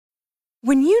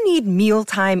When you need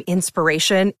mealtime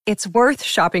inspiration, it's worth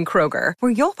shopping Kroger,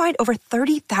 where you'll find over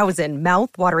 30,000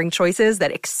 mouth-watering choices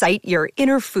that excite your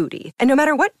inner foodie. And no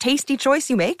matter what tasty choice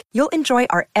you make, you'll enjoy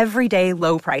our everyday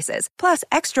low prices, plus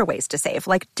extra ways to save,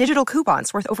 like digital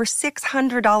coupons worth over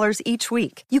 $600 each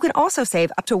week. You can also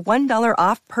save up to $1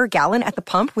 off per gallon at the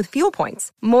pump with fuel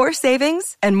points. More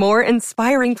savings and more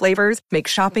inspiring flavors make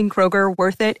shopping Kroger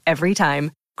worth it every time.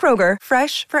 Kroger,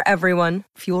 fresh for everyone.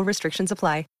 Fuel restrictions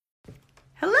apply.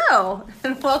 Hello,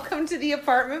 and welcome to the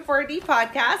Apartment 4D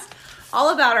podcast,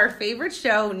 all about our favorite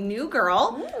show, New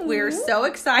Girl. Ooh. We're so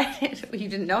excited. You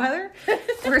didn't know, Heather?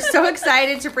 We're so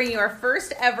excited to bring you our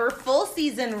first ever full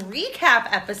season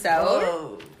recap episode.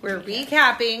 Oh, we're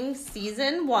recapping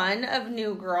season 1 of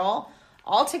New Girl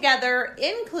all together,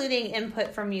 including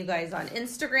input from you guys on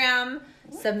Instagram,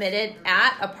 submitted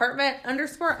at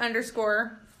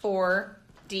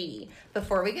apartment__4D.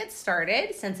 Before we get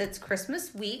started, since it's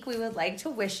Christmas week, we would like to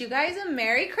wish you guys a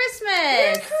Merry Christmas.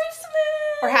 Merry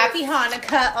Christmas. Or Happy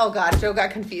Hanukkah. Oh, God, Joe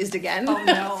got confused again. Oh,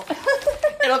 no.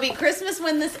 It'll be Christmas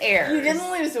when this airs. You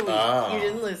didn't lose a week. You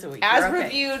didn't lose a week. As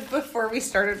reviewed before we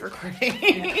started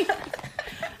recording.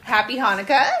 Happy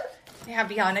Hanukkah.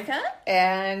 Happy Hanukkah.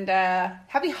 And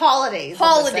happy holidays.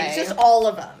 Holidays, just all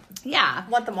of them. Yeah.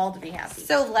 Want them all to be happy.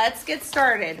 So let's get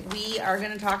started. We are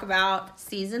going to talk about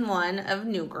season 1 of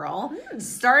New Girl.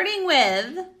 Starting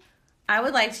with, I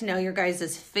would like to know your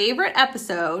guys' favorite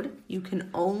episode. You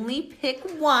can only pick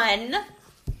one.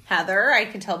 Heather, I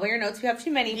can tell by your notes you have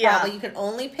too many. Yeah. Probably. You can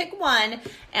only pick one.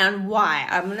 And why?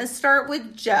 I'm going to start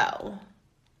with Joe.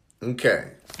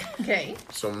 Okay.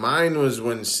 So mine was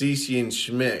when Cece and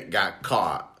Schmidt got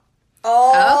caught.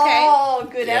 Oh,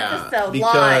 okay. Good episode.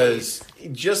 Because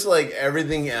just like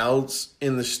everything else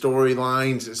in the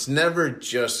storylines, it's never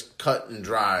just cut and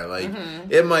dry. Like,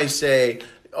 it might say,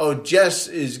 oh, Jess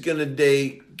is going to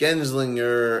date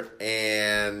Genslinger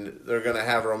and they're going to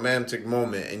have a romantic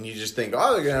moment. And you just think,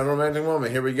 oh, they're going to have a romantic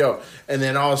moment. Here we go. And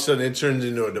then all of a sudden it turns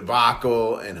into a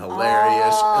debacle and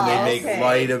hilarious. And they make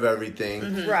light of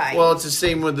everything. Right. Well, it's the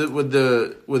same with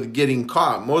getting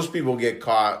caught. Most people get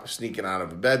caught sneaking out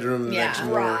of a bedroom the next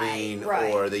morning.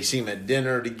 Right. Or they see them at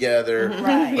dinner together.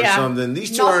 Right. Or something.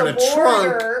 These two are in a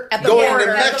trunk going to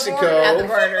Mexico. At the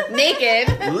border.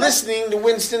 Naked. Listening to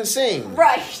Winston sing.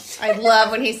 Right. I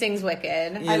love when he sings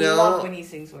Wicked. I love when he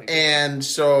sings Wicked. And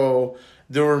so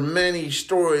there were many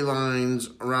storylines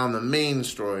around the main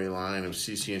storyline of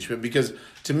Cece and Schmidt, because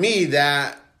to me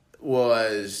that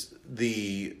was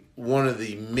one of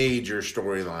the major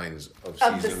storylines of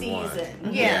season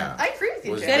 1. Yeah. I agree with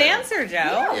you, Joe. Good answer,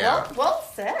 Joe. Yeah. Well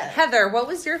said. Heather, what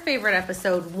was your favorite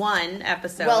episode? One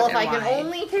episode. Well, if I can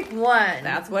only pick one,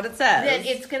 that's what it says. Then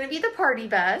it's going to be the party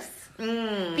bus.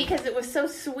 Because it was so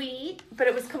sweet, but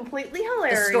it was completely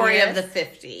hilarious. The Story of the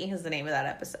 50 is the name of that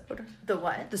episode. The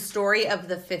what? The Story of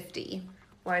the 50.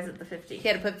 Why is it the 50? He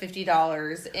had to put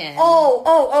 $50 in.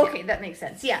 Oh, okay, that makes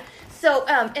sense. Yeah. So,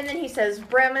 and then he says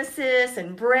Bremesis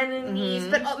and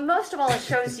Brennanese, but most of all, it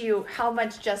shows you how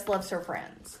much Jess loves her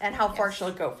friends and how far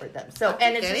she'll go for them. So,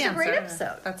 and it's just a great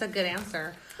episode. That's a good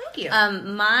answer. Thank you.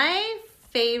 My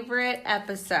favorite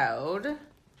episode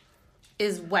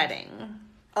is Wedding.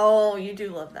 Oh, you do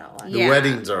love that one. The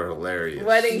weddings are hilarious.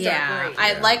 Weddings are great.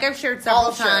 I've shared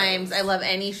several times. I love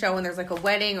any show when there's like a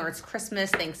wedding or it's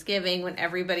Christmas, Thanksgiving, when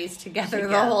everybody's together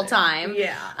the whole time.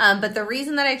 Yeah. But the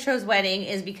reason that I chose Wedding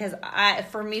is because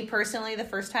for me personally, the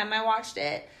first time I watched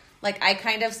it, like I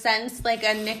kind of sensed like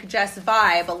a Nick Jess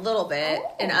vibe a little bit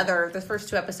in the first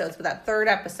 2 episodes, but that 3rd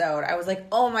episode, I was like,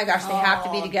 oh my gosh, they have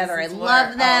to be together. I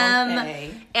love them.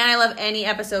 And I love any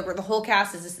episode where the whole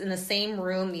cast is just in the same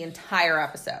room the entire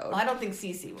episode. Well, I don't think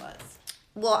Cece was.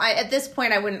 Well, at this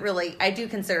point, I do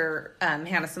consider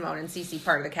Hannah Simone and Cece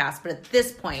part of the cast, but at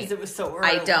this point, because it was so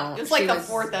early. I don't. It was like the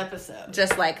 4th episode.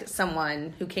 Just like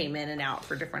someone who came in and out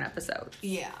for different episodes.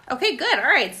 Yeah. Okay, good. All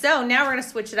right, so now we're going to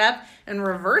switch it up and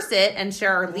reverse it and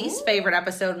share our least favorite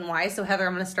episode and why. So, Heather,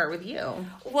 I'm going to start with you.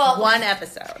 Well, one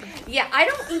episode. Yeah, I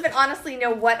don't even honestly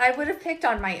know what I would have picked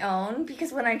on my own,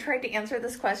 because when I tried to answer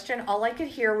this question, all I could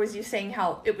hear was you saying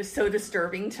how it was so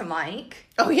disturbing to Mike.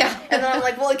 Oh, yeah. And then I'm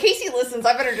like, well, in case he listens,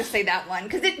 I better just say that one,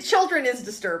 because children is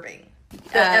disturbing.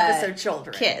 The episode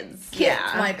children. Kids.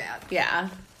 Yeah. My bad. Yeah.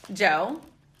 Joe?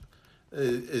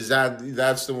 Is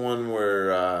that's the one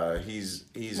where he's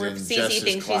where in Cece Jess's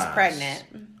thinks class. she's pregnant.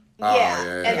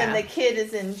 Yeah. And then the kid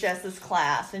is in Jess's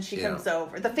class, and she comes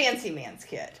over. The fancy man's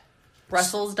kid.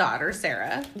 Russell's daughter,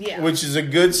 Sarah. Yeah. Which is a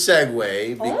good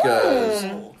segue, because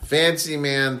Fancy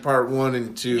Man Part 1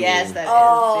 and 2 Yes, that is.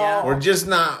 Yeah. were just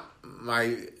not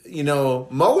my...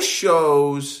 most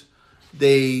shows,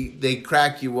 they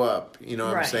crack you up. You know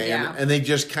what I'm Right, saying? yeah. And they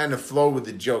just kind of flow with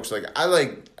the jokes. Like I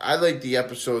like the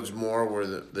episodes more where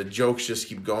the jokes just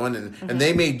keep going and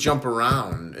they may jump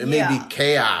around. It may be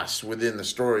chaos within the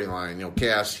storyline. You know,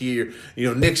 chaos here. You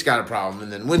know, Nick's got a problem,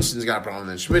 and then Winston's got a problem,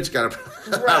 and then Schmidt's got a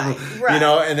problem. Right. You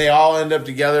know, and they all end up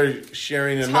together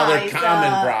sharing another Ties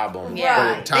common up. problem.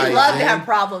 Yeah. but it ties They love to in. have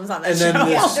problems on that And show. then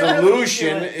the Yeah, they really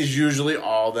solution do it. is usually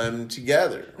all them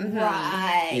together.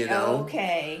 Right. You know?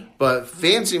 Okay. But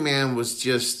Fancy Man was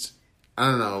just, I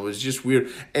don't know, it was just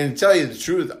weird. And to tell you the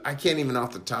truth, I can't even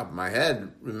off the top of my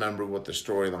head remember what the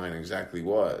storyline exactly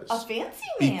was. A Fancy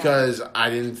Man. Because I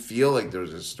didn't feel like there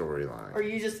was a storyline. Or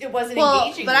it wasn't Well,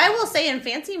 engaging. but I will say in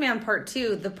Fancy Man Part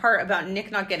 2, the part about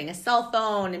Nick not getting a cell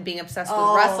phone and being obsessed with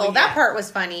Oh, Russell, that yeah. part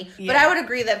was funny. But Yeah. I would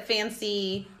agree that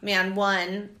Fancy Man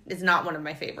 1 is not one of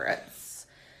my favorites.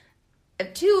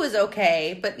 2 is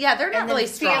okay, but yeah, they're not And then really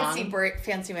strong.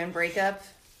 Fancy Man breakup.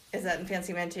 Is that in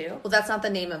Fancy Man 2? Well, that's not the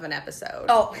name of an episode.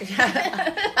 Oh.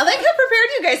 I like how prepared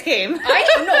you guys came.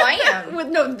 I am.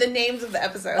 With the names of the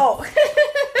episodes. Oh.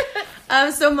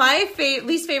 So my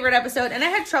least favorite episode, and I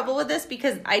had trouble with this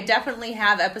because I definitely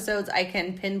have episodes I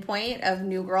can pinpoint of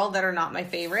New Girl that are not my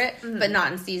favorite, but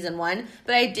not in season 1.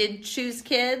 But I did choose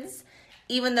Kids,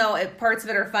 even though parts of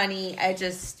it are funny. I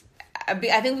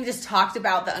think we just talked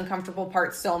about the uncomfortable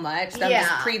parts so much that I'm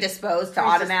just predisposed to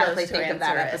automatically think of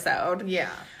that episode. Yeah.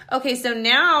 Okay, so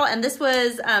now, and this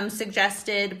was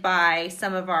suggested by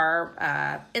some of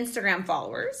our Instagram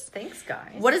followers. Thanks,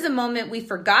 guys. What is a moment we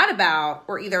forgot about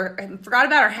or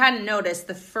hadn't noticed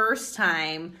the first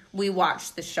time we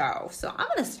watched the show? So I'm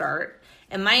going to start.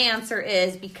 And my answer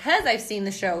is because I've seen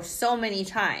the show so many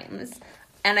times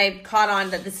and I caught on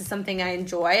that this is something I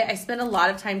enjoy, I spend a lot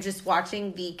of time just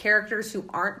watching the characters who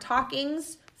aren't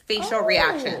talking's facial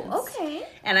reactions. Okay.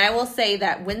 And I will say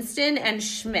that Winston and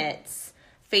Schmidt's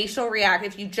facial react,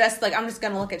 if you just I'm just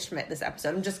going to look at Schmidt this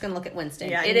episode. I'm just going to look at Winston.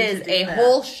 Yeah, it you is need to a do that.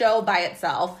 whole show by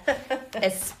itself,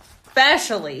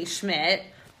 especially Schmidt.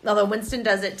 Although Winston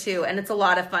does it too, and it's a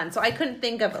lot of fun. So I couldn't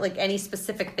think of any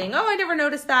specific thing. Oh, I never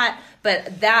noticed that.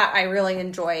 But that I really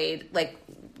enjoyed,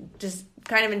 just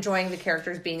kind of enjoying the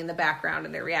characters being in the background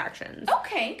and their reactions.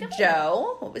 Okay, good.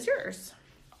 Joe, what was yours?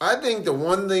 I think the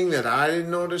one thing that I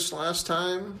didn't notice last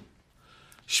time,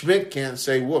 Schmidt can't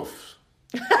say woof.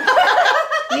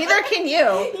 Neither can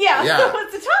you. Yeah.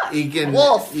 What's the top?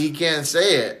 Wolf. He can't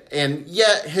say it. And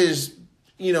yet his,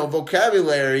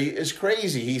 vocabulary is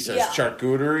crazy. He says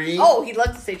charcuterie. Oh, he'd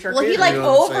love to say charcuterie. Well, he You know what I'm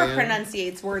over saying?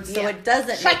 pronunciates words, so Yeah. it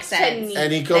doesn't make sense.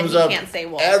 And he comes And up he can't say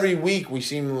wolf. every week. We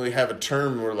seemingly have a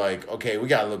term. We're like, okay, we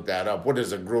got to look that up. What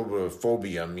does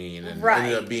agoraphobia mean? And Right.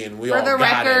 ended up being For all the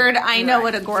got record, it. I know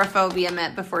what agoraphobia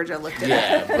meant before Joe looked it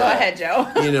Yeah, up. but- Go ahead,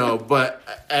 Joe. But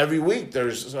every week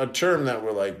there's a term that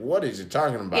we're like, what is he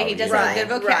talking about? Yeah, he does you know? have a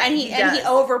good vocab, Right, and he he does.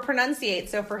 over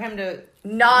pronunciates. So for him to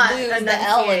not lose the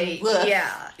L and enunciate. woof. Yeah.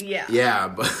 Yeah,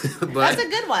 but That's a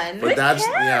good one. But that's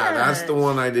that's catch. the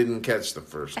one I didn't catch the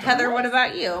first time. Heather, what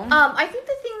about you? I think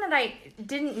the thing that I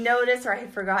didn't notice or I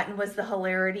had forgotten was the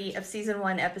hilarity of season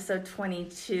 1, episode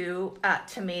 22,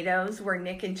 Tomatoes, where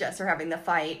Nick and Jess are having the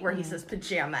fight, where he says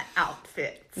pajama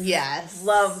outfits. Yes.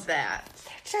 Love that.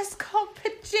 Just called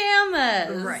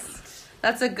pajamas. Right.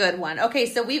 That's a good one. Okay,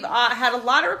 so we've had a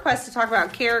lot of requests to talk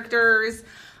about characters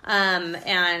and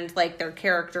their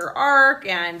character arc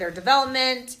and their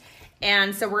development.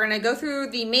 And so we're going to go through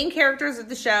the main characters of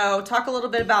the show, talk a little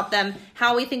bit about them,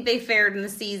 how we think they fared in the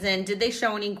season, did they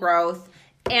show any growth,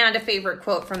 and a favorite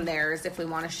quote from theirs if we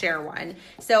want to share one.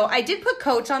 So I did put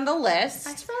Coach on the list.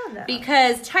 I saw that.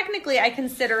 Because technically I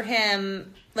consider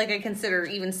him, like I consider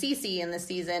even Cece in this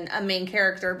season, a main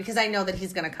character because I know that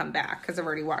he's going to come back because I've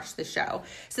already watched the show.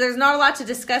 So there's not a lot to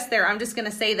discuss there. I'm just going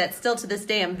to say that still to this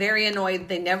day I'm very annoyed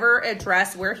they never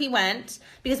address where he went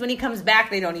because when he comes back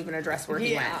they don't even address where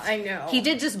he went. Yeah, I know. He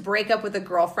did just break up with a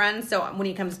girlfriend so when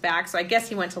he comes back, so I guess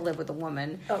he went to live with a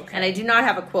woman. Okay. And I do not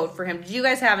have a quote for him. Did you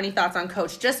guys have any thoughts on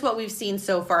Coach? Just what we've seen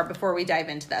so far before we dive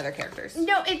into the other characters.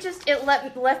 No,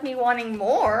 it left me wanting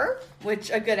more,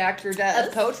 which a good actor does.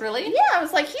 Of Coach, really? Yeah, I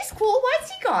was like, he's cool. Why's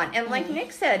he gone? And like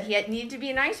Nick said, he needed to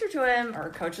be nicer to him, or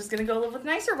Coach was going to go live with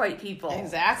nicer white people.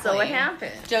 Exactly. So it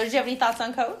happened. Joe, did you have any thoughts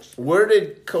on Coach? Where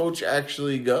did Coach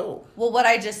actually go? Well, what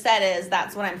I just said is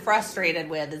that's what I'm frustrated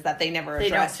with is that they never They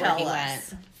address don't where he tell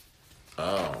us. went.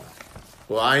 Oh.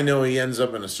 Well, I know he ends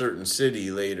up in a certain city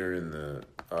later in the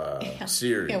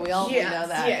series. Yeah, we all Yes, know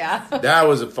that. yes. Yeah, That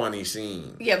was a funny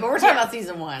scene. yeah, but we're talking about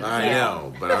season 1. I so.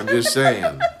 know, but I'm just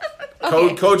saying.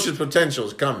 Okay. Coach's potential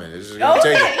is coming. It's just going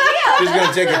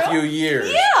to take a few years.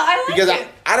 Yeah, I like Because it.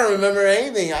 I don't remember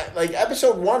anything.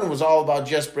 Episode 1 was all about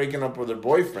Jess breaking up with her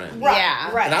boyfriend.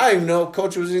 Yeah. Right. And I didn't even know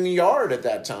Coach was in the yard at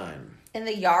that time. In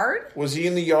the yard? Was he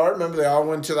in the yard? Remember, they all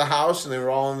went to the house and they were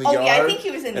all in the yard. Oh yeah, I think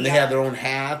he was in the yard. And they had their own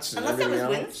hats. And unless it was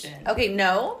everything Winston. Okay,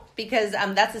 no. Because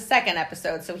that's the second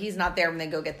episode, so he's not there when they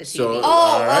go get the TV. So,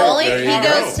 only there he you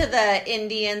goes go. to the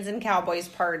Indians and Cowboys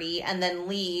party and then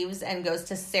leaves and goes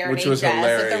to serenade Which was Jess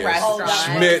hilarious. at the restaurant.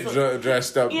 Schmidt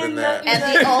dressed up in that.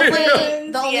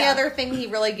 And the only other thing he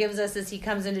really gives us is he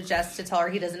comes into Jess to tell her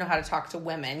he doesn't know how to talk to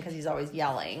women because he's always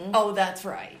yelling. Oh, that's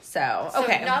right. So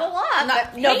okay, not a lot.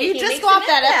 But no, hey, if you he just makes go off an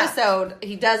that impact. episode,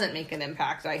 he doesn't make an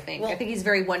impact. I think. Well, I think he's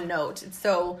very one note. It's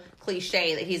so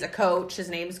cliche that he's a coach. His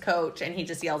name's Coach, and he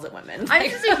just yells at women. I'm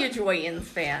just a huge Wayans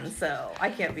fan, so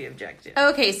I can't be objective.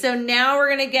 Okay, so now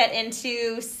we're gonna get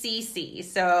into Cece.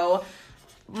 So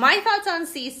my thoughts on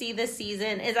Cece this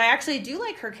season is I actually do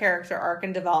like her character arc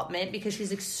and development because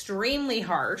she's extremely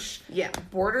harsh. Yeah.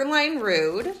 Borderline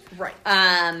rude. Right.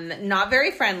 Not very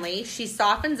friendly. She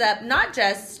softens up not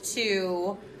just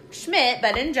to Schmidt,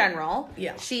 but in general.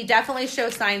 Yeah. She definitely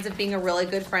shows signs of being a really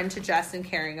good friend to Jess and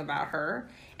caring about her.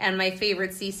 And my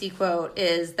favorite Cece quote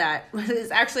is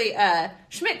actually a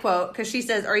Schmidt quote because she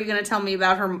says, "Are you going to tell me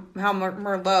about how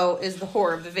Merlot is the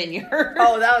whore of the vineyard?"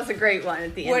 Oh, that was a great one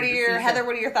at the end. Heather?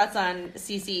 What are your thoughts on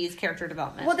Cece's character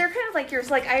development? Well, they're kind of like yours.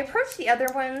 Like, I approached the other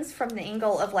ones from the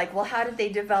angle of like, well, how did they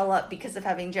develop because of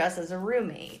having Jess as a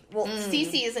roommate? Well,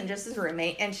 Cece isn't just his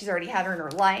roommate, and she's already had her in her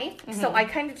life. So I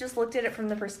kind of just looked at it from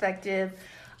the perspective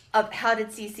of how did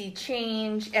Cece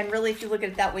change, and really, if you look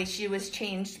at it that way, she was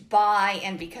changed by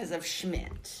and because of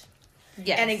Schmidt.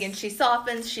 Yes. And again, she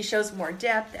softens, she shows more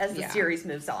depth as the series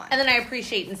moves on. And then I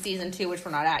appreciate in season 2, which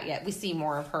we're not at yet, we see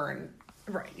more of her, and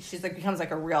she's becomes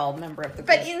like a real member of the group.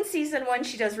 But in season 1,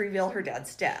 she does reveal her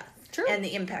dad's death. True. And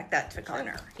the impact that took on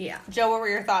her. Yeah. Joe, what were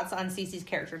your thoughts on Cece's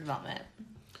character development?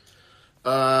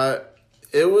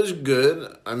 It was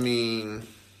good. I mean,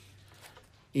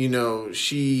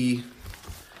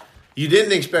 you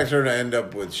didn't expect her to end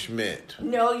up with Schmidt.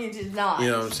 No, you did not. You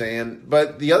know what I'm saying?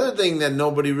 But the other thing that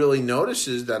nobody really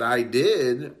notices that I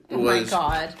did was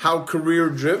how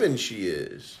career-driven she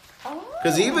is.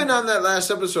 Because even on that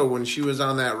last episode when she was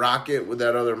on that rocket with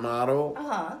that other model,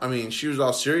 I mean, she was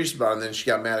all serious about it, and then she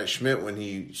got mad at Schmidt when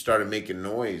he started making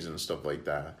noise and stuff like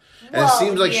that. And it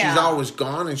seems like she's always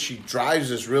gone, and she drives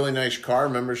this really nice car.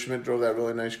 Remember Schmidt drove that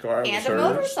really nice car? And a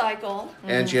motorcycle.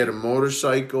 And she had a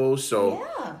motorcycle. So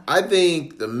I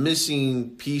think the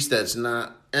missing piece that's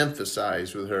not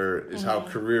emphasized with her is how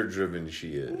career-driven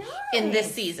she is. Nice. In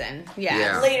this season.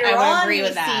 Yeah. Later I would on, agree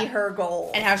with that. see her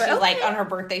goals. And how she, on her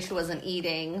birthday, she wasn't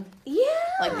eating. Yeah.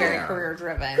 Like, very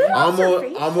career-driven.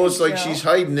 Almost like she's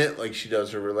hiding it like she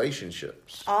does her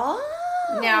relationships. Oh.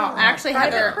 Now, actually,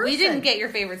 Heather, we didn't get your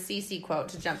favorite Cece quote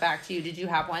to jump back to you. Did you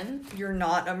have one? You're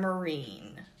not a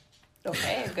Marine.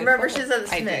 Okay. Good Remember, quote. she said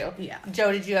I Smith. do. Yeah.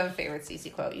 Joe, did you have a favorite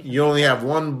Cece quote? You only have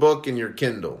one book in your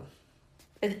Kindle.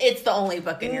 It's the only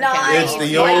book in your It's Kindle.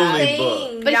 the only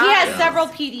book. But he has several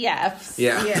PDFs.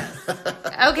 Yeah.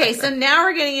 Okay, so now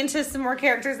we're getting into some more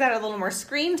characters that are a little more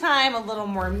screen time, a little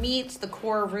more meat, the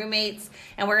core roommates,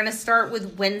 and we're going to start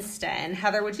with Winston.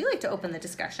 Heather, would you like to open the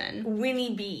discussion?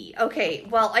 Winnie B. Okay,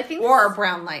 well, I think... Or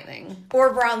Brown Lightning.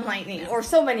 Or Brown Lightning. Or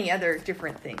so many other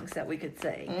different things that we could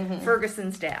say.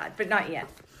 Ferguson's dad, but not yet.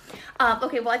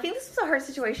 Okay, well, I think this was a hard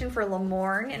situation for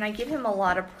Lamorne, and I give him a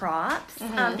lot of props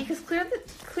because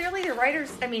clearly the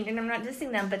writers, I mean, and I'm not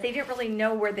dissing them, but they didn't really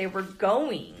know where they were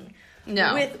going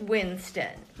with Winston.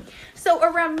 So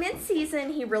around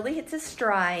mid-season, he really hits his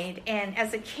stride, and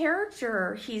as a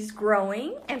character, he's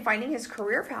growing and finding his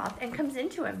career path and comes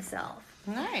into himself.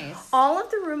 Nice. All of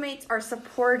the roommates are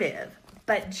supportive,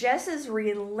 but Jess's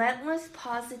relentless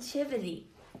positivity.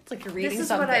 It's like you're reading this is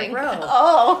something. what I wrote.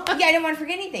 Oh. Yeah, I didn't want to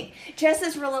forget anything.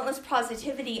 Jess's relentless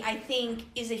positivity, I think,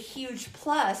 is a huge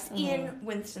plus in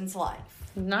Winston's life.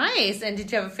 Nice. And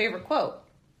did you have a favorite quote?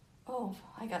 Oh,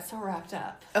 I got so wrapped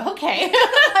up. Okay.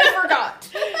 I forgot.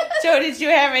 Joe, did you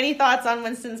have any thoughts on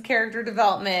Winston's character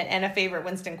development and a favorite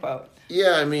Winston quote?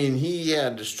 Yeah, I mean, he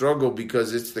had to struggle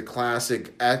because it's the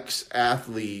classic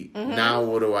ex-athlete, now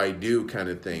what do I do kind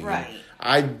of thing. Right.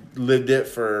 I lived it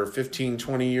for 15,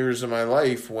 20 years of my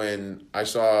life when I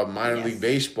saw minor league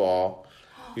baseball.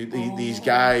 These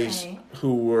guys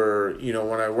who were,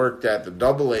 when I worked at the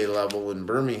AA level in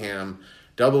Birmingham,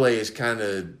 AA is kind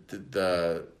of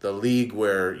the league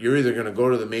where you're either going to go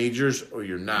to the majors or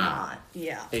you're not.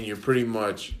 Yeah. And you're pretty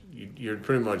much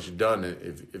done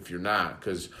if you're not,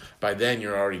 because by then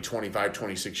you're already 25,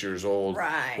 26 years old.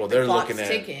 Right. Well, they're clock's looking at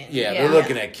ticking. they're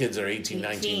looking at kids that are 18,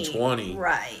 19, 20.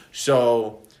 Right.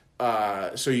 So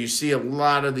so you see a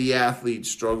lot of the athletes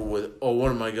struggle with,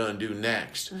 what am I going to do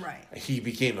next? Right. He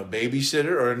became a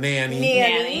babysitter or a nanny.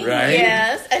 Right?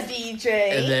 Yes, a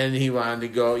DJ. And then he wanted to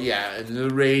go, in the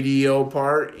radio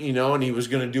part, and he was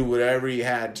going to do whatever he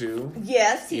had to.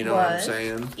 Yes, he was. You know what I'm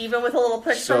saying? Even with a little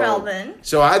push from Elvin.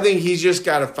 So I think he's just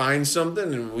got to find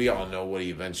something, and we all know what he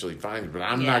eventually finds, but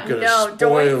I'm not going to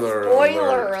spoiler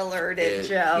alert it,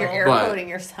 Joe. You're air quoting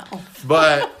yourself.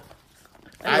 But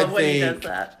I love when he does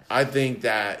that. I think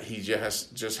that he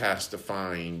just has to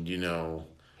find,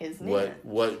 his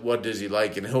what does he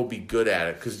like, and he'll be good at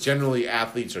it, because generally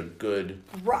athletes are good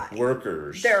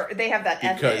workers. They have that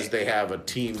because ethic. they have a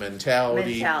team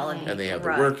mentality and they have the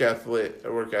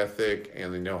work ethic,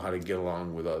 and they know how to get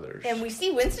along with others. And we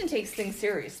see Winston takes things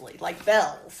seriously, like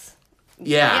bells.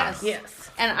 Yeah.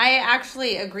 Yes. And I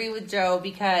actually agree with Joe,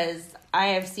 because I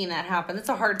have seen that happen. It's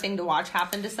a hard thing to watch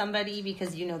happen to somebody,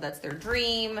 because that's their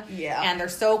dream. Yeah. And they're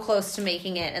so close to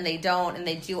making it, and they don't, and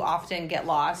they do often get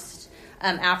lost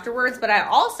afterwards. But I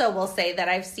also will say that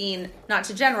I've seen, not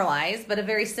to generalize, but a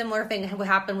very similar thing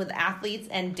happen with athletes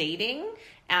and dating,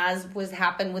 as was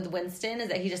happened with Winston, is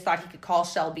that he just thought he could call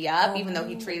Shelby up, even though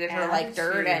he treated her like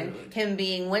dirt, and him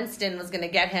being Winston was going to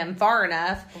get him far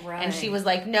enough. Right. And she was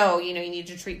like, no, you need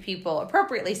to treat people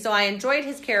appropriately. So I enjoyed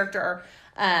his character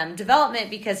development,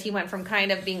 because he went from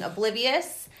kind of being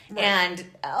oblivious and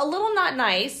a little not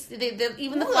nice.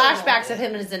 Even the flashbacks of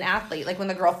him as an athlete, like when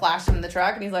the girl flashed him in the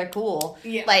truck and he's like, cool.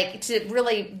 Yeah. Like, to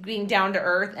really being down to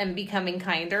earth and becoming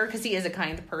kinder, because he is a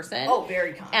kind person. Oh,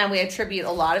 very kind. And we attribute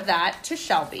a lot of that to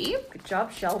Shelby. Good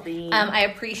job, Shelby. I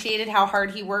appreciated how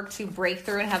hard he worked to break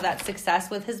through and have that success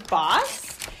with his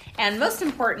boss. And most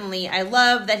importantly, I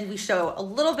love that we show a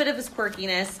little bit of his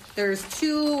quirkiness. There's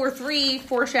 2 or 3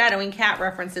 foreshadowing cat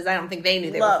references. I don't think they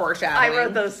knew they were foreshadowing. I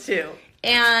wrote those too.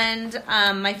 And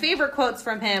my favorite quotes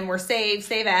from him were save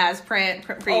as, print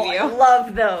preview. Oh, I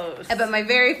love those. But my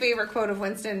very favorite quote of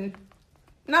Winston,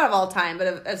 not of all time,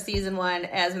 but of season 1,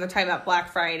 as when they're talking about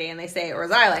Black Friday, and they say, or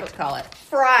as I like to call it,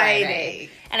 Friday.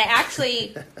 And I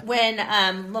actually, when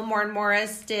Lamorne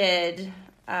Morris did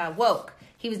Woke,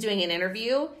 he was doing an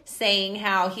interview saying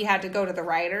how he had to go to the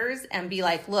writers and be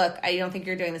like, look, I don't think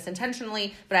you're doing this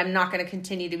intentionally, but I'm not going to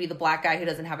continue to be the black guy who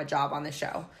doesn't have a job on the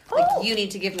show. Like, you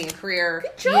need to give me a career.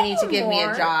 You need to give me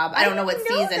a job. I don't know what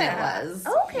season it was.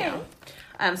 Okay.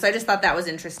 So I just thought that was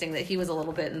interesting that he was a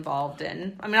little bit involved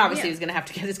in. I mean, obviously he was going to have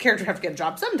to get his character have to get a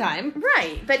job sometime.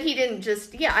 Right. But he didn't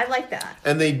just, I like that.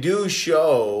 And they do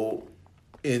show...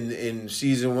 In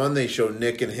season 1, they show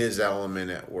Nick and his element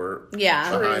at work.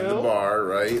 Yeah. Behind the bar,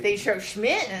 right? They show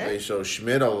Schmidt. They show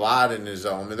Schmidt a lot in his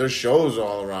element. There's shows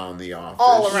all around the office.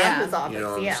 All around his office, You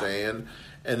know what I'm saying?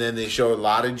 And then they show a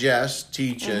lot of Jess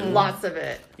teaching. Mm-hmm. Lots of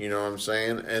it. You know what I'm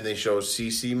saying? And they show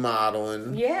Cece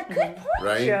modeling. Yeah, good point,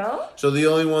 right? Joe. So the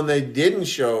only one they didn't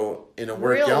show in a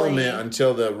work element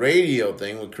until the radio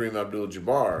thing with Kareem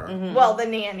Abdul-Jabbar. Mm-hmm. Well, the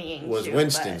nannying was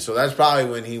Winston. So that's probably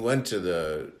when he went to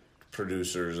the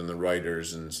producers and the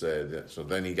writers and said that. So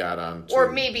then he got on to, or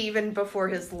maybe even before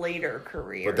his later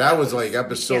career. But that was like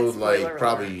episode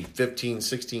probably 15,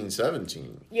 16,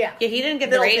 17. Yeah. Yeah, he didn't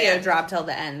get the radio drop till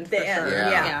the end. For sure.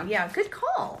 Yeah, good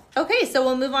call. Okay, so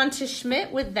we'll move on to Schmidt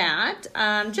with that.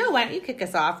 Joe, why don't you kick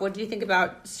us off? What do you think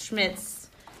about Schmidt's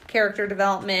character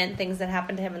development, things that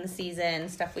happened to him in the season,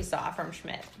 stuff we saw from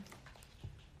Schmidt?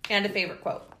 And a favorite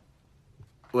quote.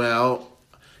 Well,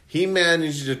 he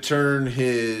managed to turn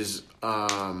his, I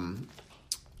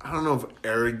don't know if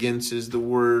arrogance is the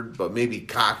word, but maybe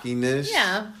cockiness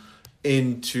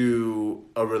into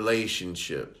a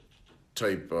relationship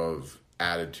type of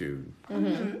attitude.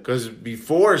 Because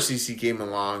before CeCe came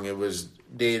along, it was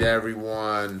date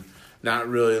everyone, not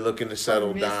really looking to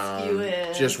settle down,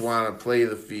 just want to play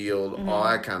the field, all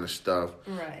that kind of stuff.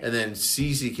 Right. And then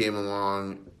CeCe came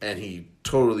along, and he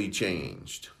totally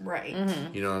changed. Right.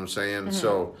 You know what I'm saying?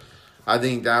 So I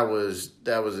think that was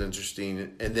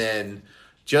interesting. And then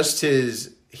just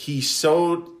he's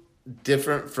so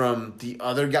different from the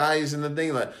other guys in the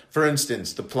thing. Like, for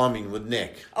instance, the plumbing with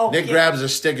Nick. Nick grabs a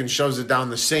stick and shoves it down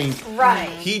the sink. Right.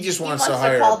 He just wants to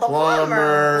hire a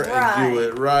plumber and do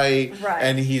it right.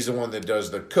 And he's the one that does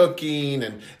the cooking.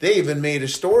 And they even made a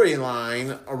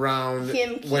storyline around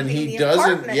him when he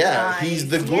doesn't. He's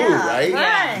the glue,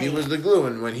 right? He was the glue.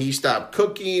 And when he stopped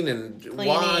cooking and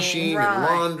washing and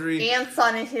laundry, ants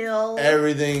on a hill,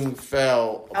 everything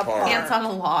fell apart. Ants on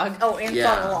a log. Oh, ants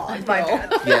on a log. My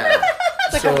bad. Yeah.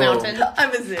 It's like a mountain.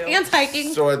 I'm a zoo. Ants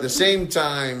hiking. So at the same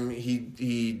time,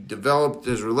 he developed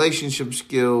his relationship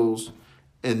skills,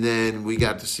 and then we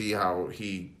got to see how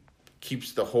he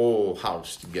keeps the whole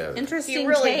house together. Interesting He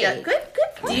really take. does. Good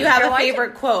point. Do you have Joe, a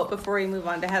favorite quote before we move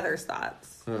on to Heather's thoughts?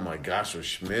 Oh my gosh, with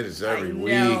Schmidt is every know,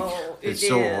 week. It's it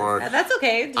so is. hard. That's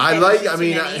okay. I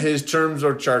his terms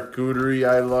of charcuterie.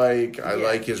 I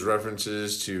like his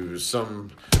references to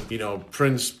some,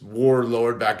 Prince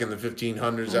warlord back in the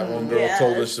 1500s that one girl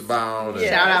told us about. Yes.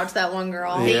 Shout out to that one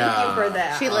girl. Thank you for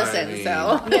that. She listens,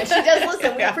 so. Yeah, she does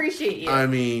listen. We appreciate you. I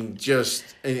mean, just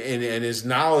and his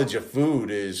knowledge of food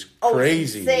is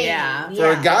crazy. Insane. Yeah.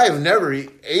 For a guy who never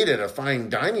ate at a fine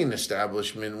dining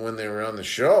establishment when they were on the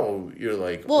show, you're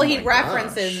like, Well, oh he my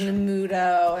references gosh.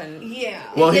 Namuto and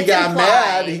Well, he It's got implied.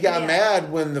 mad. He got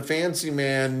mad when the fancy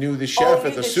man knew the chef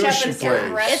at the sushi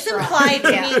place. it's implied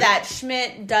to me that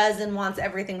Schmidt does and wants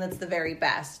everything that's the very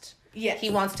best. Yeah. He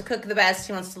wants to cook the best.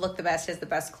 He wants to look the best. He has the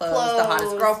best clothes. The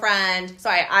hottest girlfriend. So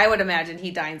I would imagine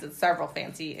he dines at several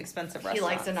fancy, expensive restaurants. He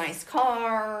likes a nice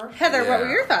car. Heather, what were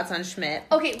Yeah. your thoughts on Schmidt?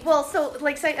 Okay, well, so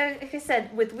like I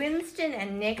said, with Winston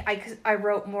and Nick, I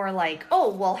wrote more like, oh,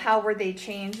 well, how were they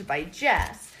changed by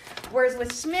Jess? Whereas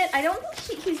with Schmidt, I don't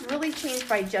think he's really changed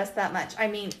by Jess that much. I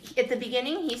mean, at the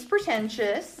beginning, he's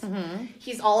pretentious. Mm-hmm.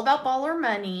 He's all about baller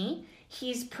money.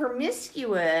 He's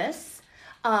promiscuous.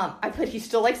 He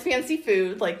still likes fancy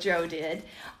food like Joe did.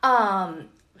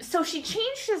 So she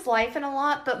changed his life in a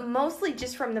lot, but mostly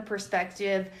just from the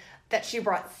perspective that she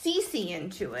brought Cece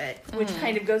into it, which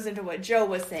kind of goes into what Joe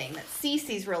was saying, that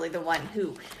Cece's really the one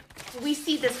who, we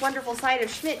see this wonderful side of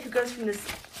Schmidt who goes from this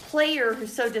player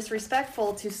who's so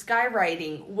disrespectful to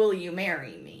skywriting, will you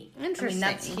marry me? Interesting. I mean,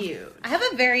 that's huge. I have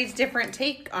a very different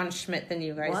take on Schmidt than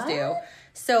you guys What? do.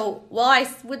 So, while I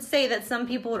would say that some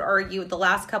people would argue the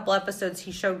last couple episodes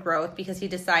he showed growth because he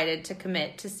decided to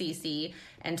commit to Cece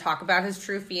and talk about his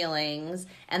true feelings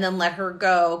and then let her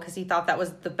go because he thought that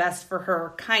was the best for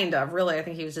her, kind of. Really, I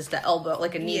think he was just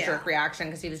a knee-jerk reaction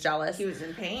because he was jealous. He was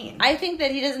in pain. I think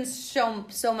that he doesn't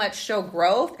show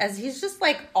growth as he's just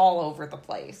like all over the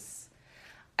place.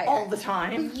 All the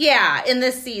time. Yeah, in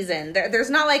this season.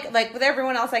 There's not like with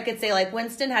everyone else, I could say like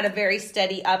Winston had a very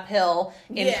steady uphill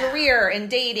in career and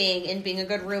dating and being a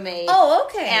good roommate. Oh,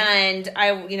 okay.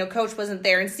 And Coach wasn't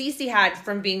there. And Cece had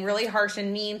from being really harsh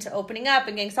and mean to opening up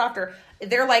and getting softer.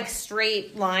 They're like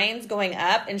straight lines going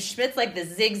up, and Schmidt's like the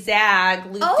zigzag,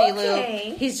 loop-de-loop.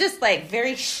 Okay. He's just like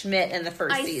very Schmidt in the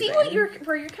first season. I see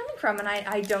where you're coming from, and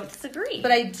I don't disagree.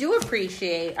 But I do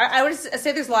appreciate, I would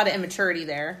say there's a lot of immaturity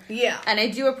there. Yeah. And I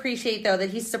do appreciate, though,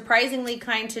 that he's surprisingly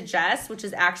kind to Jess, which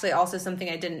is actually also something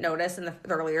I didn't notice in the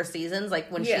earlier seasons.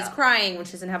 Like when she's crying, when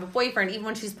she doesn't have a boyfriend, even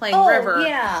when she's playing River,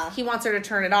 he wants her to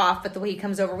turn it off. But the way he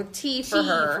comes over with tea for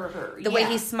her, the way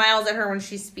he smiles at her when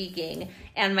she's speaking.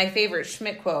 And my favorite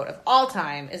Schmidt quote of all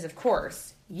time is, of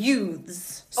course,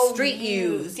 youths. Street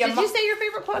youths. Yeah, Did you say your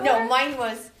favorite quote? No, Heather? mine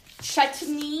was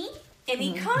chutney.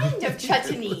 Any kind of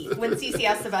chutney. When Cece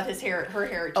asked about her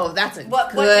heritage. Oh, that's a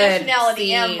what good nationality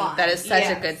scene. am I? That is such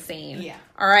a good scene. Yeah.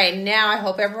 All right, now I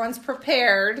hope everyone's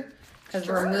prepared because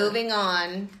we're moving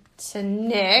on to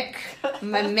Nick,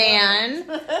 my man,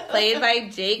 played by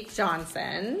Jake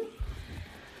Johnson.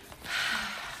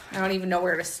 I don't even know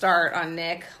where to start on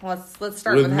Nick. Let's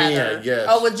start with me, Heather. I guess.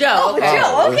 Oh, with Joe. Oh, with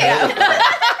Joe.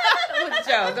 Okay. With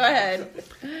Joe. Go ahead.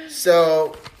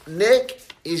 So Nick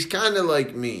is kind of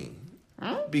like me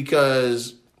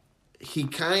because he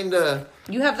kind of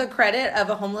You have the credit of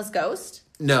a homeless ghost?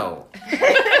 no.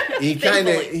 He kind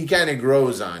of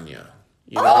grows on you.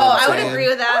 You know I would agree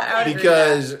with that.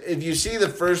 Because if you see the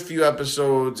first few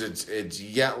episodes, it's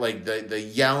like the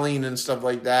yelling and stuff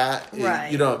like that.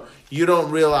 Right. You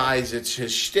don't realize it's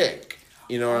his shtick.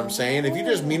 You know what I'm saying? If you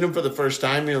just meet him for the first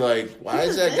time, you're like, why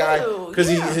is that guy? Because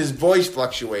his voice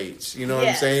fluctuates. You know what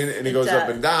I'm saying? And it goes up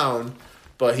and down.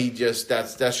 But he just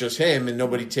that's just him, and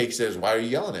nobody takes it as, why are you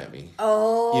yelling at me?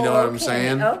 Oh, you know what I'm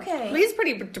saying? Okay. Well, he's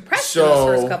pretty depressed in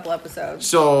those first couple episodes.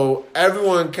 So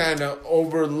everyone kind of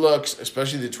overlooks,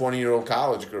 especially the 20-year-old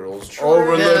college girls,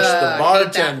 overlooks the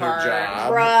bartender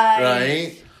job,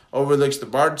 right? Overlooks the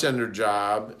bartender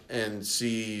job and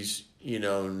sees,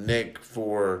 Nick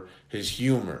for his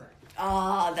humor.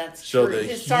 Oh, that's So true. the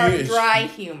His sort of dry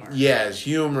humor. Yeah, his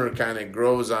humor kind of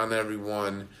grows on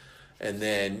everyone. And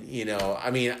then, I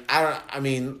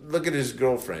mean, look at his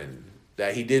girlfriend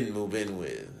that he didn't move in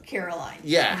with. Caroline.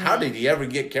 Yeah, how did he ever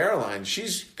get Caroline?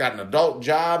 She's got an adult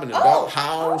job, an adult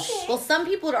house. Okay. Well, some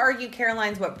people would argue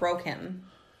Caroline's what broke him.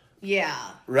 Yeah.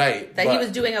 Right. That he was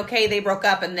doing okay, they broke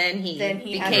up, and then he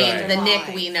became the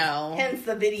Nick we know. Hence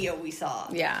the video we saw.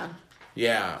 Yeah.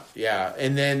 Yeah.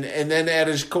 And then at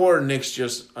his core, Nick's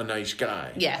just a nice guy.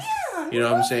 Yes. You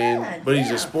know what I'm saying? Fan. But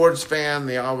he's a sports fan.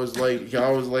 He always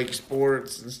like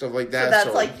sports and stuff like that. So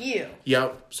that's like you.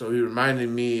 Yep. So he reminded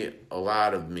me a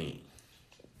lot of me.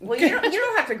 Well, you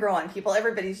don't have to grow on people.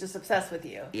 Everybody's just obsessed with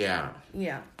you. Yeah.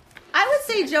 Yeah. I would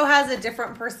say Joe has a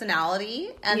different personality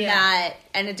and Yeah.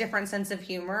 and a different sense of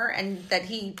humor, and that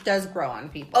he does grow on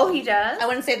people. Oh, he does? I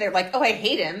wouldn't say they're like, oh, I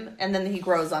hate him, and then he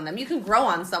grows on them. You can grow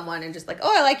on someone and just like,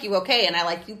 oh, I like you, okay, and I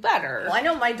like you better. Well, I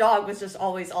know my dog was just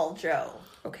always all Joe.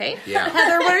 Okay. Yeah.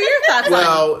 Heather, what are your thoughts on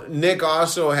Well, Nick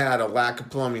also had a lack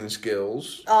of plumbing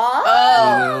skills. Oh.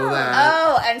 You know that.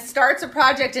 Oh, and starts a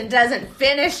project and doesn't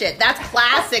finish it. That's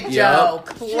classic Yep. Joe.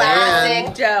 Classic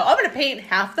And- Joe. I'm going to paint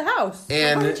half the house.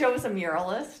 And Joe was a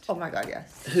muralist. Oh my God,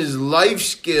 yes. his life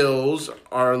skills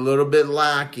are a little bit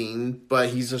lacking, but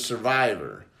he's a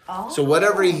survivor. Oh. So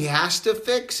whatever he has to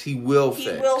fix, he will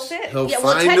fix. will fix. He'll Yeah,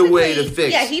 well, find a way to technically,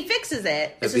 fix. Yeah, he fixes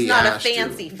it. It's If he just not a has to.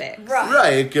 fancy fix.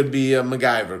 Right, it could be a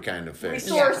MacGyver kind of fix.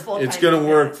 Resourceful. It's kind gonna of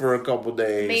work fix. for a couple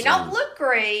days. May not and- look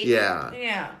great. Yeah.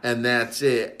 Yeah. And that's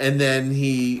it. And then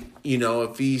he,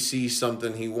 if he sees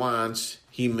something he wants,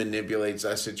 he manipulates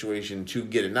that situation to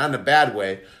get it. Not in a bad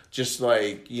way, just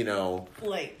like,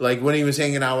 like when he was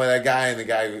hanging out with that guy and the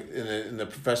guy and the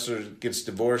professor gets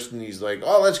divorced and he's like,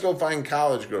 oh, let's go find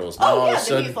college girls. Now all of a then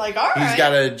sudden he's like, all he's right. got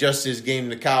to adjust his game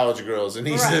to college girls and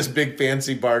he's Right. this big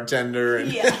fancy bartender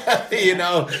and, Yeah. You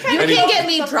and he, can get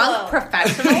me Some drunk blow.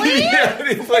 professionally. yeah, and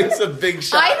he plays a big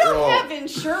shot I don't role. have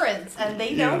insurance, and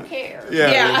they don't care.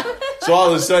 Yeah. So all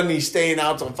of a sudden he's staying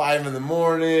out till 5 a.m.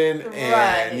 and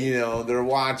Right. they're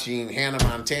watching Hannah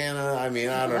Montana. I mean,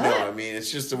 I don't know. I mean, it's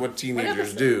just what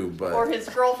teenagers do. But Or his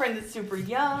girlfriend is super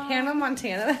young. Hannah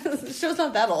Montana. The show's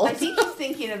not that old. I think he's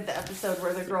thinking of the episode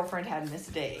where the girlfriend had Miss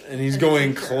Day. and he's in the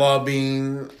going future.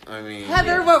 clubbing. I mean,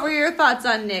 Heather, what were your thoughts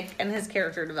on Nick and his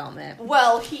character development?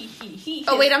 Well, he.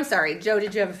 Oh, wait, I'm sorry. Joe,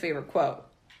 did you have a favorite quote?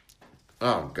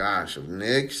 Oh gosh, of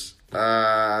Nick's.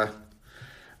 I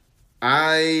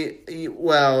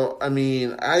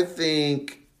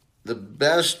think the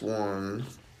best one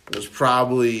was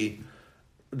probably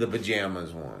the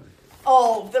pajamas one.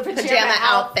 Oh, the pajama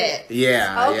outfit.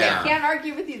 Yeah, Okay, yeah. can't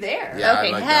argue with you there. Yeah. I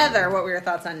Okay, like that Heather, one. what were your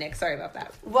thoughts on Nick? Sorry about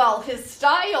that. Well, his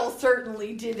style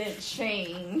certainly didn't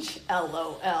change.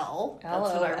 LOL. That's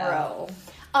what I wrote.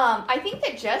 I think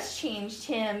that Jess changed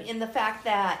him in the fact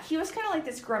that he was kind of like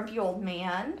this grumpy old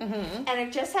man. Mm-hmm. And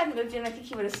if Jess hadn't moved in, I think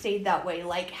he would have stayed that way.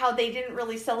 Like how they didn't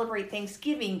really celebrate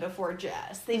Thanksgiving before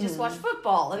Jess. They just watched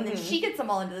football. And then she gets them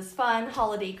all into this fun,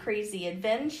 holiday, crazy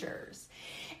adventures.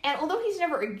 And although he's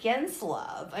never against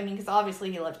love, I mean, because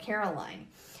obviously he loved Caroline,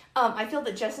 I feel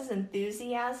that Jess's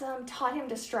enthusiasm taught him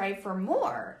to strive for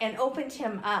more and opened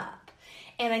him up.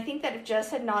 And I think that if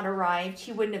Jess had not arrived,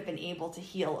 he wouldn't have been able to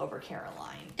heal over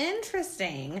Caroline.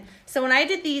 Interesting. So when I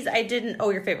did these, I didn't...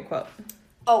 Oh, your favorite quote.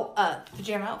 Oh,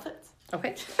 pajama outfits?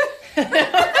 Okay.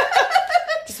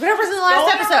 Just whatever's in the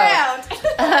last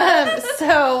episode.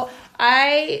 So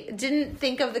I didn't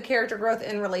think of the character growth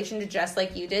in relation to Jess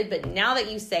like you did, but now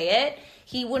that you say it,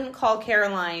 he wouldn't call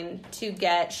Caroline to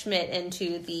get Schmidt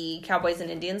into the Cowboys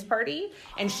and Indians party,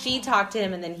 and she talked to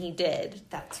him, and then he did.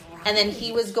 That's right. And then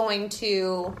he was going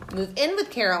to move in with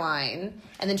Caroline,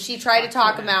 and then she tried to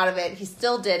talk him out of it. He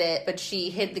still did it, but she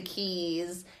hid the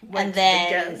keys and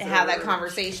then had that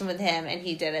conversation with him, and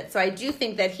he did it. So I do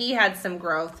think that he had some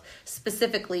growth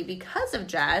specifically because of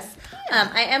Jess.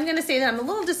 I am going to say that I'm a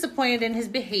little disappointed in his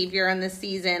behavior in this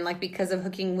season, like because of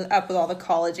hooking up with all the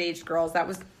college-age girls. That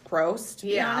was gross, to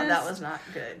be honest. that was not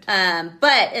good.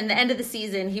 But in the end of the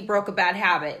season, he broke a bad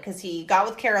habit because he got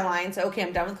with Caroline. So, okay,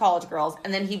 I'm done with college girls.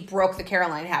 And then he broke the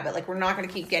Caroline habit. Like, we're not going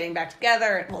to keep getting back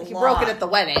together. Well, he broke it at the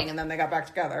wedding, and then they got back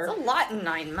together. It's a lot in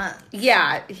 9 months.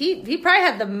 Yeah, he probably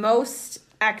had the most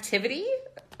activity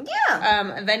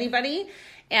of anybody.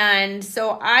 And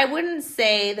so I wouldn't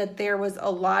say that there was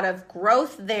a lot of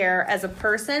growth there as a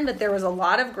person, but there was a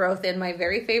lot of growth in my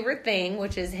very favorite thing,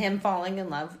 which is him falling in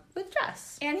love with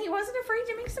Jess. And he wasn't afraid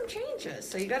to make some changes,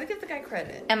 so you got to give the guy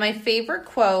credit. And my favorite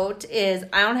quote is,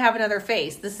 I don't have another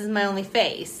face. This is my only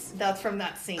face. That's from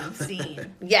that same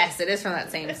scene. Yes, it is from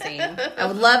that same scene. I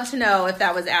would love to know if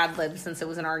that was ad-lib since it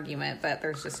was an argument, but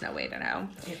there's just no way to know.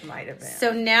 It might have been.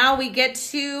 So now we get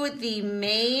to the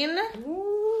main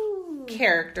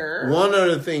character. One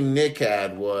other thing Nick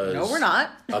had was No, we're not.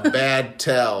 a bad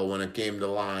tell when it came to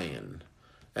lying.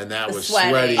 And that was sweating.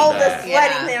 Sweaty Oh, Back. the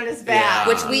sweating on his back.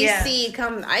 Which we see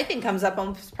comes up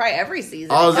on probably every season.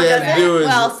 All they had to do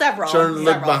is several. turn and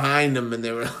look behind them, and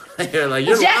they were like, "You're lying."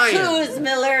 Jacuz,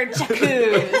 Miller,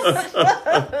 Jacuz.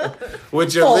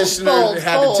 Which your listener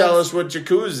had to tell us what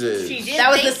Jacuz is. She did.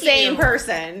 That was the same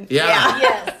person. Yeah.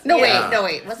 Yes. No, Yeah.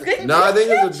 wait. Was it? No, I think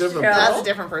it's a different That's person. a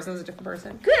different person. It's a different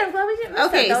person. Good. I'm glad we didn't miss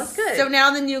Okay, that. That was good. so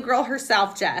now the new girl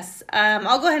herself, Jess.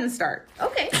 I'll go ahead and start.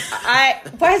 Okay.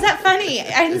 Why is that funny?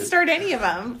 I didn't start any of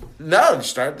them. No,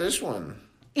 start this one.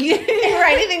 You didn't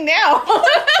write anything now.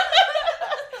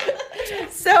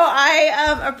 So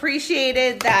I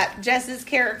appreciated that Jess's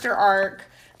character arc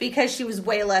because she was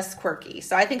way less quirky.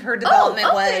 So I think her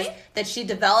development was that she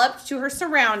developed to her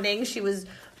surroundings. She was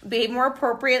behaved more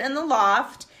appropriate in the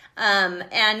loft.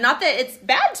 And not that it's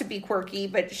bad to be quirky,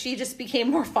 but she just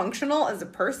became more functional as a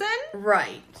person.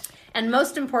 Right. And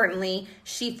most importantly,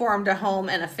 she formed a home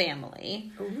and a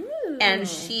family. Ooh. And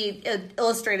she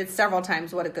illustrated several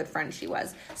times what a good friend she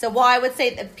was. So while I would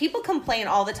say that people complain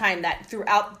all the time that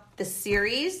throughout the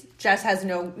series, Jess has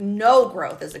no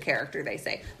growth as a character, they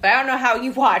say. But I don't know how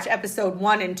you watch episode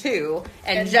 1 and 2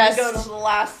 and just go to the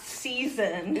last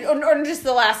season. or just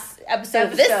the last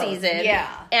episode of this season.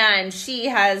 Yeah. And she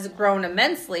has grown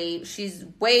immensely. She's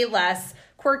way less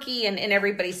quirky and in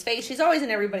everybody's face. She's always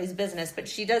in everybody's business, but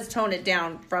she does tone it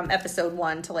down from episode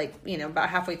 1 to about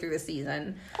halfway through the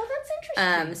season. Oh, that's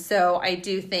interesting. So I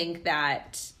do think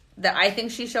that I think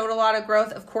she showed a lot of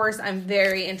growth. Of course, I'm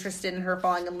very interested in her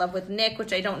falling in love with Nick,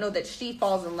 which I don't know that she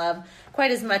falls in love quite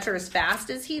as much or as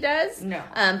fast as he does. No.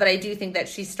 But I do think that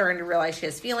she's starting to realize she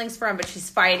has feelings for him, but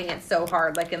she's fighting it so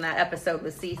hard, like in that episode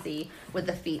with Cece with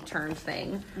the feet turned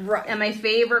thing. Right. And my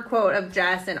favorite quote of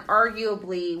Jess, and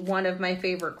arguably one of my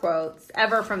favorite quotes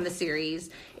ever from the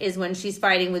series, is when she's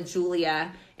fighting with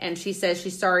Julia. And she says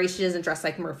she's sorry she doesn't dress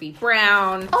like Murphy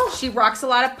Brown. Oh. She rocks a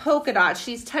lot of polka dots.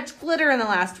 She's touched glitter in the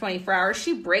last 24 hours.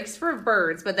 She breaks for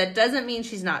birds. But that doesn't mean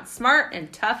she's not smart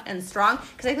and tough and strong.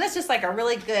 Because I think that's just like a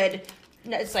really good,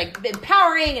 it's like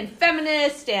empowering and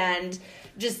feminist and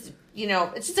just,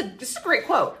 it's just a great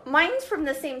quote. Mine's from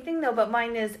the same thing though, but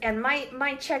mine is, and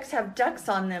my checks have ducks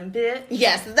on them, bitch.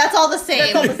 Yes, that's all the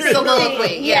same. That's all the same Soliloquy.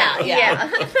 thing. Yeah.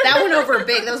 That went over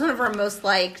big. That was one of our most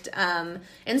liked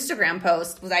Instagram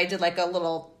posts. Was I did like a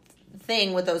little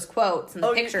thing with those quotes and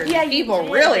the pictures. Yeah, and people you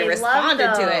did. really They responded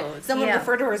loved to those. it. Someone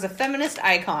referred to her as a feminist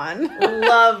icon.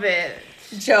 Love it.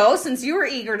 Joe, since you were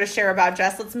eager to share about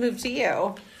Jess, let's move to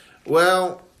you.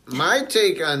 Well, my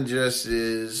take on Jess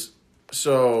is,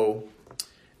 so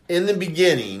in the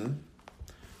beginning,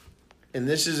 and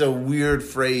this is a weird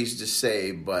phrase to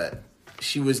say, but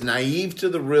she was naive to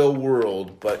the real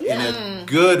world, but in a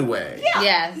good way. Yeah.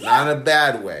 Yes. Not in a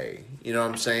bad way. You know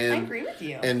what I'm saying? I agree with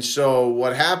you. And so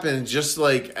what happens, just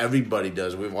like everybody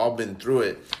does, we've all been through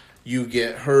it, you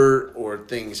get hurt or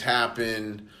things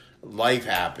happen, life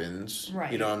happens,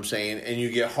 Right. you know what I'm saying? And you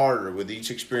get harder. With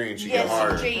each experience, you Yes, get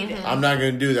harder. jaded. I'm not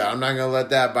going to do that. I'm not going to let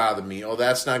that bother me. Oh,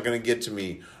 that's not going to get to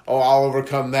me. Oh, I'll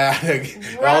overcome that.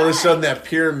 And all of a sudden, that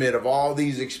pyramid of all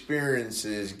these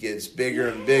experiences gets bigger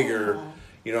and bigger.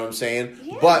 You know what I'm saying?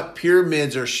 Yeah. But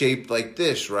pyramids are shaped like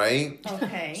this, right?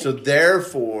 Okay. So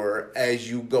therefore, as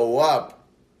you go up,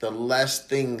 the less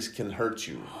things can hurt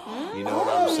you. You know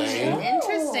what I'm saying?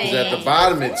 Interesting. Because at the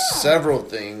bottom, it's several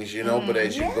things, but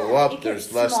as you go up, it there's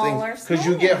gets less smaller, things. Because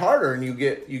you get harder and you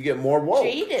get more woke.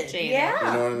 Jaded. Yeah.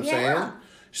 You know what I'm yeah. saying?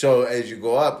 So as you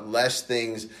go up, less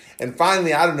things. And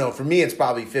finally, I don't know, for me, it's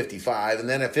probably 55. And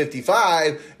then at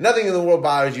 55, nothing in the world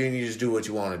bothers you and you just do what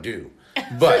you want to do.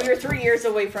 But So you're 3 years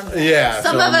away from that. yeah,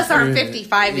 Some so of us I'm aren't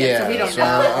 55 yet, so we don't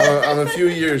know. I'm a few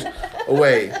years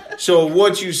away. So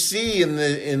what you see in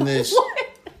this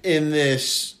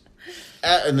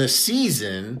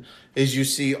season is you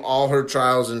see all her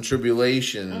trials and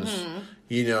tribulations.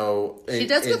 She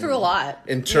does go through a lot.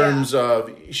 In terms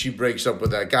of, she breaks up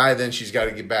with that guy, then she's got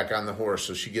to get back on the horse.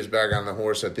 So she gets back on the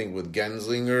horse, I think, with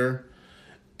Genslinger.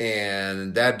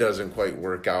 And that doesn't quite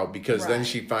work out because then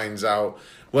she finds out,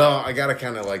 well, I got to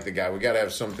kind of like the guy. We got to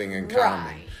have something in common.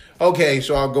 Right. Okay,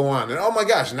 so I'll go on. And oh my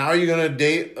gosh, now you're going to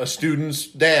date a student's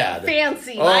dad.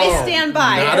 Fancy. I stand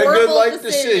by. Not a Horrible good life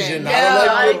decision. decision. No, Not a not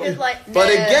a life good life- But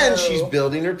no. again, she's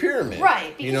building her pyramid.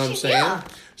 Right, You know what I'm because saying? yeah.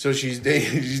 So she's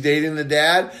dating the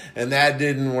dad, and that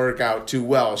didn't work out too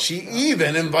well. She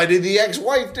even invited the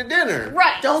ex-wife to dinner.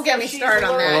 Right. Don't get me started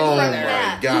on that. Oh either.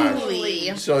 my gosh.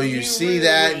 Really? So you see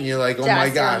that, and you're like, oh my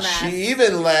gosh. She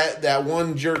even let that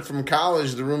one jerk from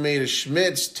college, the roommate of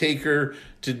Schmidt's, take her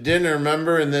to dinner,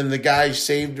 remember? And then the guy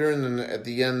saved her, and then at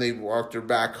the end they walked her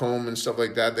back home and stuff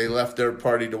like that. They left their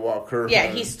party to walk her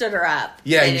home. He stood her up.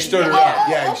 Yeah, he stood her up.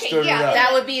 Yeah, he stood her up.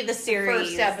 That would be the series.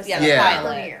 First episode. Yeah, the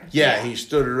pilot. Yeah, he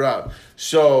stood her up.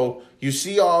 So you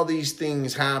see all these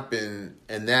things happen,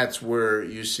 and that's where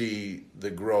you see the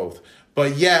growth.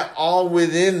 But yet, all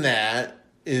within that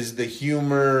is the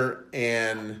humor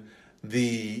and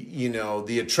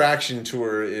the attraction to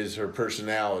her is her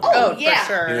personality. Oh, yeah.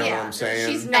 For sure. You know what I'm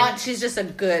saying? She's just a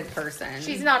good person.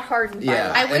 She's not hard and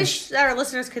violent. I wish that our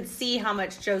listeners could see how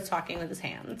much Joe's talking with his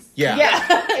hands. Yeah.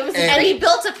 It was, and he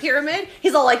built a pyramid.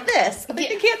 He's all like this. They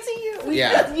can't see you.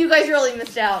 You guys really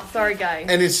missed out. Sorry, guys.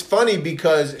 And it's funny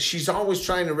because she's always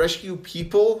trying to rescue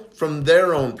people from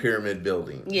their own pyramid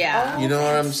building. Yeah. You know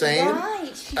what I'm saying?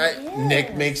 Right.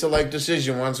 Nick makes a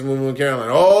decision, wants to move with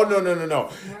Caroline. Oh, no.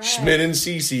 Right. Schmidt and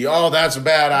Cece. Oh, that's a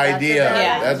bad idea.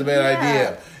 That's a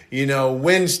bad idea.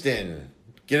 Winston,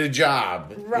 get a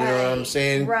job. Right. You know what I'm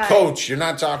saying? Right. Coach, you're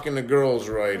not talking to girls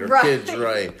right or kids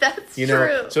right. That's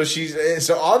true.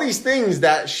 So all these things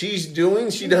that she's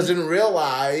doing, she doesn't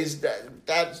realize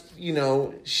that's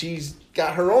she's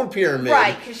got her own pyramid.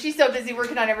 Right, because she's so busy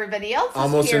working on everybody else's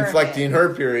almost pyramid. inflecting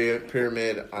her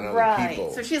pyramid on other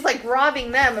people. So she's like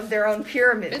robbing them of their own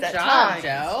pyramids. Good at job, times.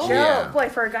 Joe. Joe, boy,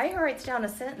 for a guy who writes down a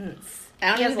sentence.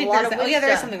 I don't even think there's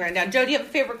there's something written down. Joe, do you have a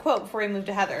favorite quote before we move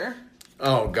to Heather?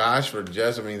 Oh gosh, for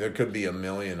Jess, there could be a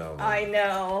million of them. I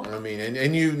know.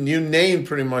 And you named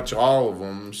pretty much all of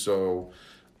them, so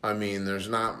there's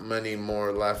not many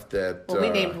more left that. Well, we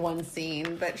named one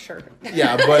scene, but sure.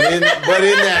 Yeah, but in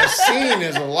that scene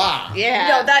is a lot. Yeah.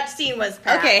 No, that scene was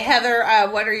packed. Okay, Heather,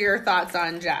 what are your thoughts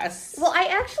on Jess? Well, I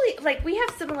actually, we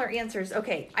have similar answers.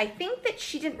 Okay, I think that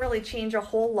she didn't really change a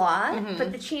whole lot,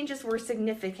 but the changes were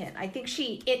significant. I think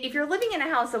if you're living in a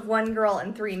house of one girl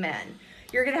and three men,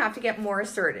 you're going to have to get more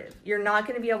assertive. You're not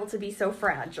going to be able to be so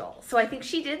fragile. So I think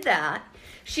she did that.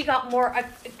 She got more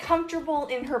comfortable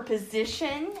in her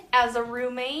position as a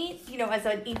roommate, as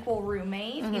an equal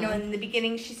roommate. In the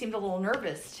beginning, she seemed a little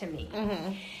nervous to me.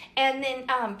 And then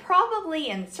probably,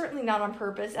 and certainly not on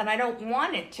purpose, and I don't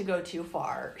want it to go too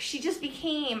far, she just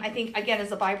became, I think, again,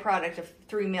 as a byproduct of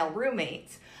three male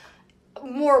roommates,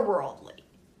 more worldly.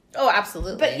 Oh,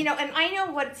 absolutely. But, and I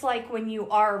know what it's like when you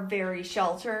are very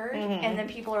sheltered, and then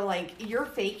people are like, you're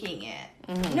faking it.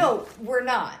 No, we're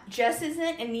not. Jess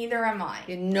isn't, and neither am I.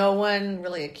 No one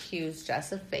really accused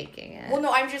Jess of faking it. Well,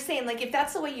 no, I'm just saying, if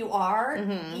that's the way you are,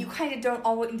 you kind of don't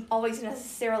always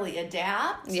necessarily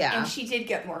adapt. Yeah. And she did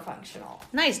get more functional.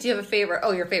 Nice. Do you have a favorite?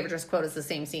 Oh, your favorite Jess quote is the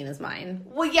same scene as mine.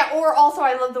 Well, yeah, or also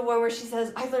I love the one where she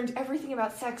says, I learned everything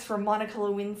about sex from Monica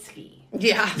Lewinsky.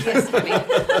 Yeah, that's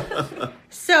funny.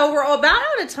 So we're about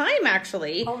out of time,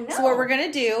 actually. Oh, no. So what we're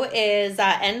going to do is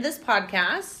end this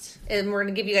podcast, and we're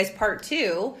going to give you guys part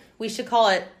 2. We should call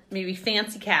it maybe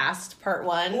Fancy Cast Part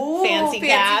 1. Ooh, Fancy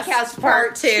Cast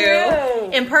Part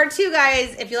 2. In Part 2,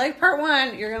 guys, if you like Part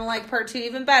 1, you're going to like Part 2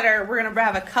 even better. We're going to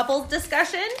have a couples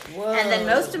discussion. Whoa. And then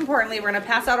most importantly, we're going to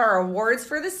pass out our awards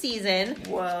for the season.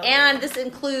 Whoa. And this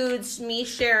includes me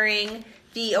sharing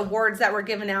the awards that were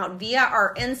given out via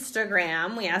our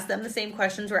Instagram. We asked them the same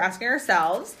questions we're asking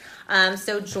ourselves.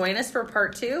 So join us for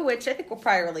part 2, which I think we'll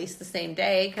probably release the same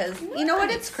day because you know what?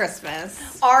 It's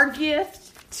Christmas. Our gift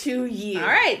to you. All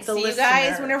right. See you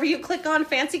guys whenever you click on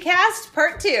Fancy Cast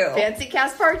Part 2. Fancy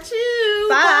Cast Part 2.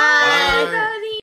 Bye. Bye.